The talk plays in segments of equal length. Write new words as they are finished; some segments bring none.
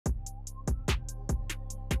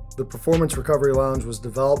The Performance Recovery Lounge was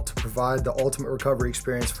developed to provide the ultimate recovery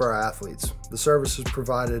experience for our athletes. The services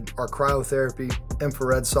provided are cryotherapy,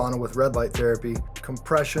 infrared sauna with red light therapy,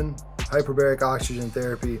 compression, hyperbaric oxygen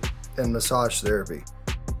therapy, and massage therapy.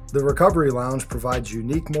 The Recovery Lounge provides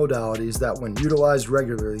unique modalities that, when utilized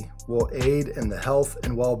regularly, will aid in the health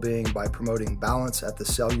and well-being by promoting balance at the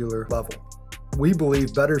cellular level. We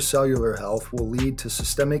believe better cellular health will lead to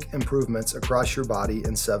systemic improvements across your body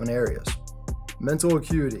in 7 areas. Mental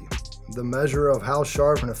acuity, the measure of how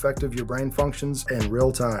sharp and effective your brain functions in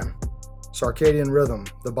real time. Circadian rhythm,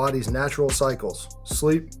 the body's natural cycles,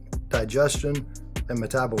 sleep, digestion, and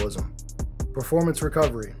metabolism. Performance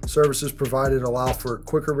recovery, services provided allow for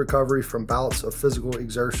quicker recovery from bouts of physical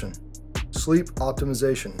exertion. Sleep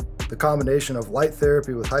optimization, the combination of light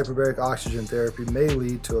therapy with hyperbaric oxygen therapy may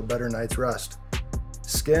lead to a better night's rest.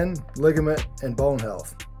 Skin, ligament, and bone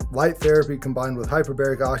health. Light therapy combined with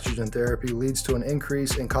hyperbaric oxygen therapy leads to an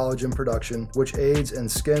increase in collagen production, which aids in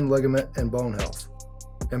skin, ligament, and bone health.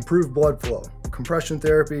 Improved blood flow. Compression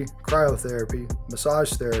therapy, cryotherapy,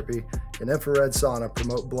 massage therapy, and infrared sauna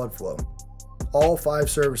promote blood flow. All 5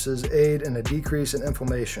 services aid in a decrease in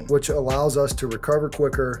inflammation, which allows us to recover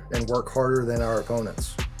quicker and work harder than our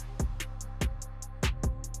opponents.